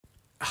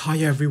Hi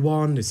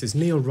everyone, this is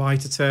Neel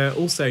Raithatha,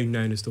 also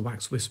known as the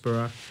Wax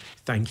Whisperer.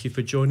 Thank you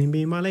for joining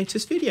me in my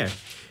latest video.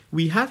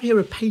 We have here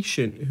a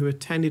patient who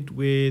attended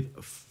with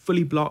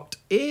fully blocked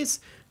ears,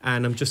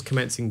 and I'm just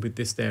commencing with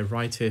this there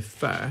right here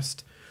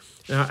first.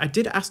 Now, I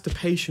did ask the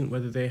patient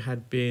whether they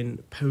had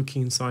been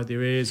poking inside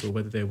their ears or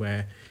whether they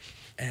wear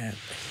a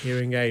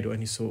hearing aid or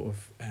any sort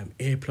of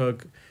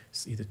earplug,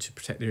 either to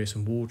protect their ears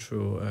from water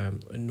or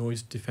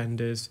noise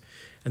defenders.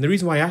 And the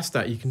reason why I asked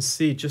that, you can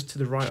see just to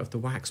the right of the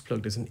wax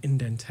plug, there's an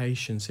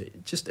indentation. So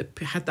it just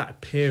had that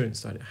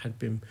appearance that it had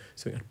been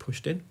something had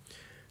pushed in.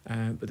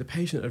 But the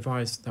patient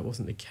advised that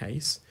wasn't the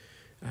case.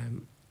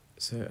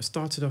 So I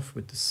started off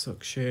with the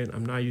suction.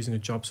 I'm now using a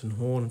Jobson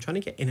horn. I'm trying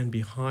to get in and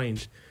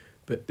behind,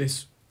 but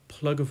this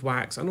plug of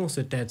wax and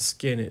also dead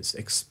skin, it's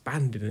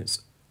expanded and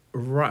it's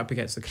right up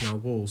against the canal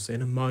wall. So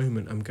in a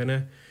moment, I'm going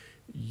to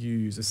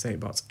use a St.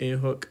 Bart's ear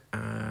hook.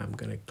 I'm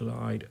going to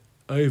glide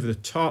over the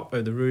top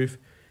of the roof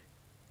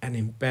and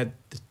embed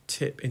the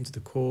tip into the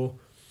core.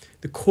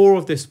 The core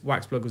of this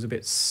wax plug was a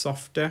bit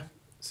softer,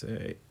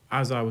 so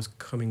as I was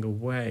coming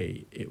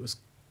away, it was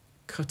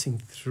cutting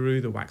through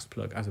the wax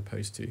plug as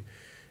opposed to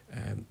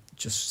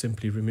just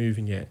simply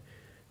removing it.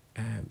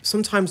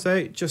 Sometimes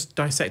though, just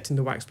dissecting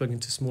the wax plug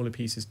into smaller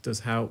pieces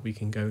does help. We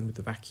can go in with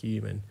the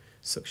vacuum and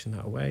suction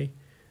that away.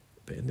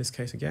 But in this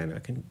case, again, I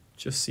can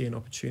just see an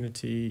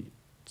opportunity,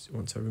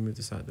 once I remove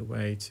this out of the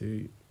way,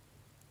 to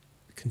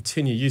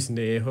continue using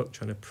the ear hook,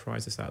 trying to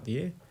prise this out of the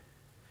ear.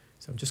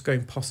 So I'm just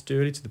going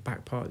posteriorly to the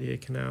back part of the ear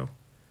canal.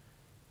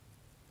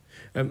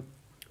 One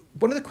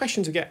of the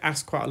questions I get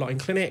asked quite a lot in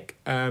clinic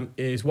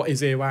is what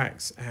is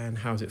earwax and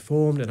how is it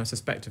formed? And I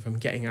suspect if I'm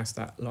getting asked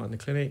that a lot in the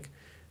clinic,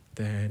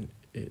 then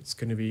it's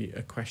going to be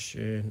a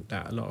question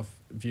that a lot of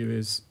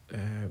viewers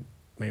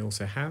may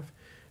also have.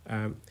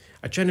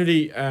 I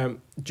generally,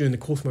 during the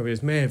course of my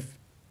videos, may have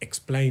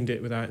explained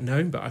it without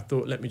knowing, but I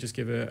thought let me just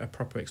give a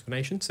proper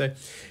explanation. So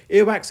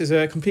earwax is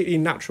a completely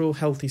natural,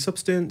 healthy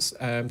substance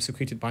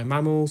secreted by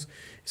mammals.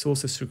 It's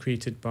also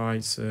secreted by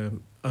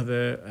some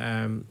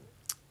other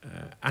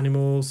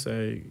animals,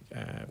 so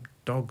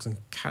dogs and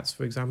cats,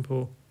 for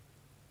example.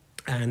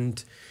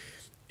 And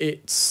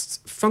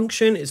its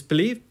function is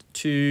believed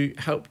to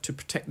help to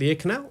protect the ear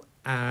canal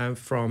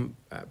from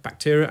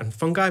bacteria and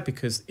fungi,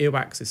 because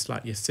earwax is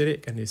slightly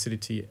acidic and the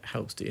acidity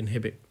helps to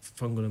inhibit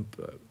fungal and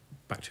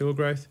bacterial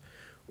growth,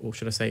 or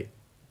should I say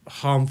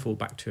harmful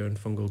bacterial and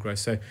fungal growth.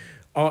 So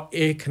our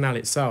ear canal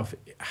itself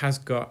has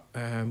got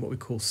what we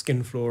call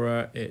skin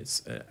flora. It's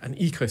an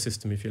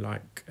ecosystem, if you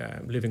like,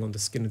 living on the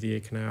skin of the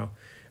ear canal,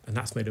 and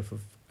that's made up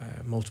of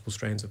multiple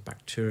strains of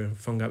bacteria and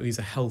fungi. These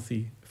are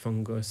healthy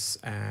fungus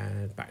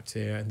and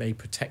bacteria, and they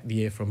protect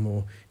the ear from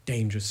more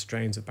dangerous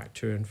strains of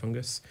bacteria and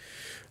fungus.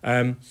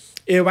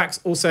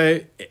 Earwax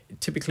also,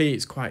 typically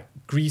it's quite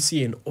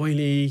greasy and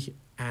oily,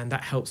 and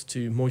that helps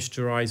to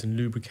moisturize and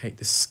lubricate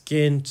the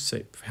skin, so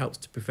it helps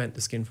to prevent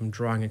the skin from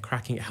drying and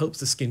cracking. It helps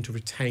the skin to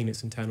retain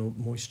its internal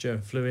moisture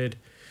and fluid.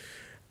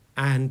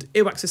 And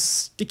earwax is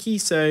sticky,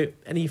 so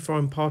any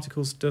foreign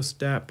particles, dust,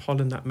 dirt,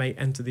 pollen that may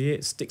enter the ear,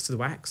 it sticks to the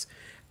wax.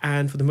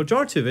 And for the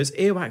majority of us,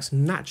 earwax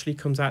naturally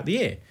comes out the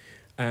ear.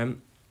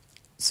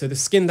 So the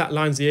skin that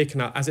lines the ear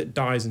canal, as it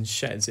dies and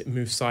sheds, it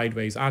moves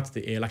sideways out of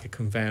the ear like a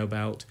conveyor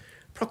belt,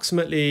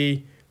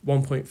 approximately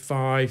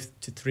 1.5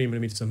 to 3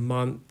 millimeters a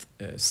month,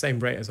 same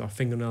rate as our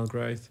fingernail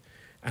growth.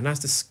 And as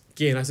the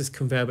skin, as this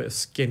conveyor belt of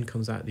skin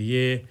comes out of the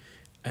ear,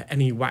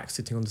 any wax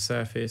sitting on the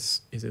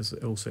surface is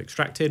also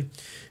extracted.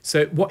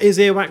 So what is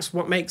earwax?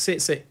 What makes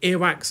it? So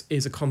earwax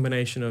is a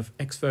combination of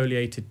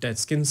exfoliated dead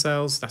skin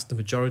cells. That's the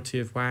majority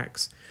of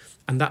wax.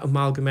 And that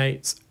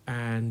amalgamates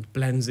and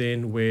blends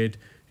in with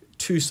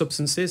two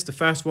substances. The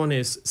first one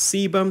is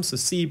sebum. So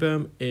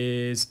sebum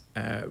is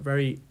a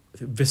very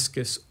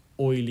viscous,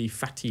 oily,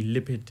 fatty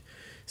lipid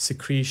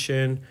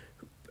secretion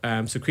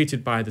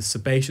secreted by the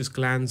sebaceous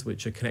glands,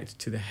 which are connected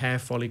to the hair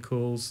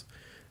follicles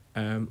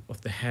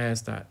of the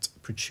hairs that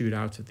protrude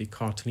out of the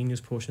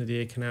cartilaginous portion of the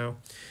ear canal.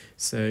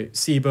 So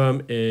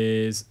sebum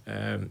is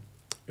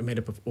made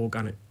up of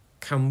organic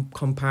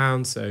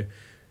compounds, so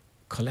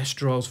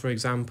cholesterols, for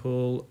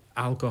example,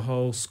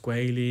 alcohol,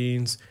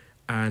 squalene,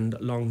 and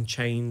long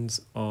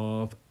chains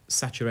of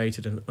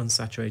saturated and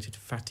unsaturated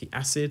fatty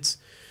acids.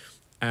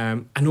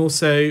 And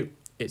also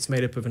it's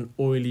made up of an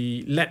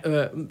oily,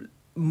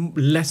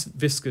 less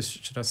viscous,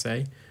 should I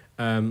say,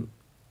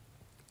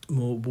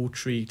 more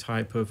watery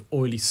type of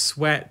oily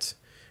sweat,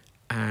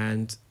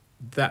 and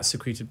that's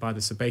secreted by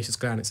the sebaceous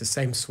gland. It's the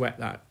same sweat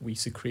that we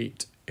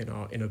secrete in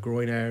our inner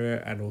groin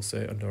area and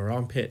also under our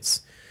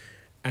armpits.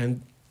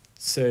 And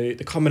so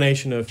the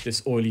combination of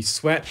this oily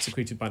sweat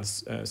secreted by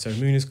the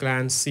ceremonous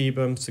glands,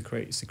 sebum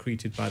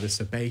secreted by the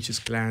sebaceous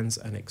glands,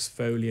 and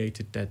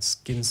exfoliated dead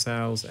skin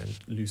cells and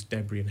loose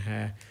debris and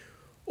hair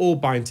all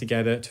bind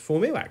together to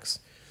form earwax.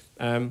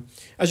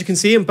 As you can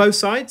see on both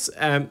sides,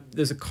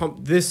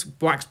 this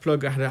wax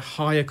plug had a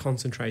higher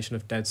concentration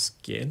of dead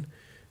skin,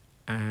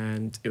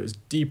 and it was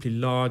deeply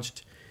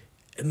lodged.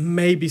 It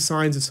may be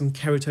signs of some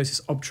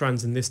keratosis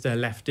obturans in this there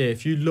left ear.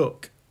 If you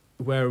look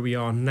where we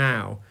are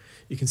now,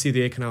 you can see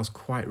the ear canal is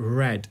quite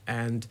red,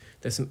 and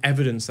there's some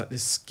evidence that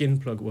this skin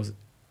plug was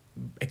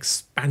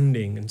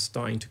expanding and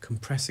starting to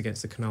compress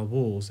against the canal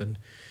walls. And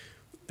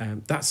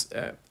that's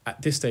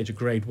at this stage a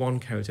grade 1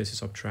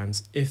 keratosis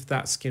obturans. If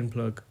that skin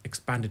plug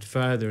expanded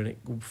further and it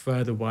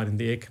further widened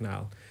the ear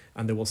canal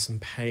and there was some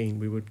pain,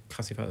 we would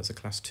classify that as a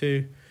class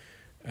 2.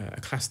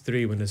 A class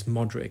 3 when there's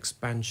moderate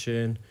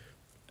expansion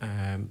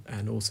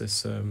and also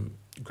some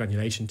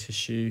granulation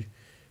tissue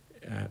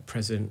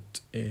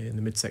present in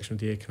the midsection of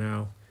the ear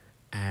canal.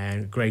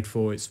 And grade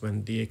 4 is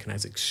when the ear canal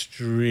is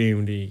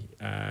extremely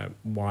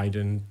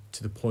widened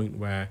to the point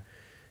where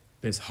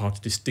it's hard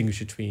to distinguish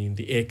between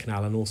the ear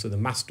canal and also the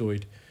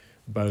mastoid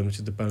bone, which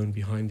is the bone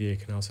behind the ear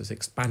canal. So it's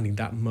expanding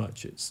that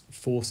much. It's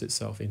forced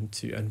itself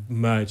into and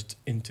merged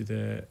into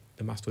the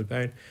mastoid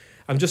bone.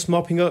 I'm just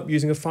mopping up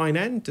using a fine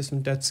end. There's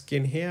some dead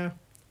skin here.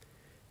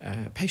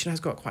 Patient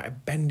has got quite a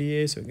bendy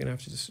ear, so we're going to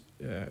have to just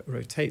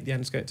rotate the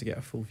endoscope to get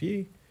a full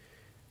view.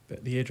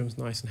 But the eardrum's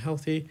nice and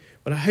healthy.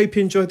 Well, I hope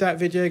you enjoyed that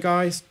video,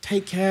 guys.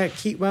 Take care,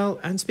 keep well,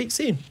 and speak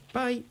soon.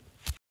 Bye.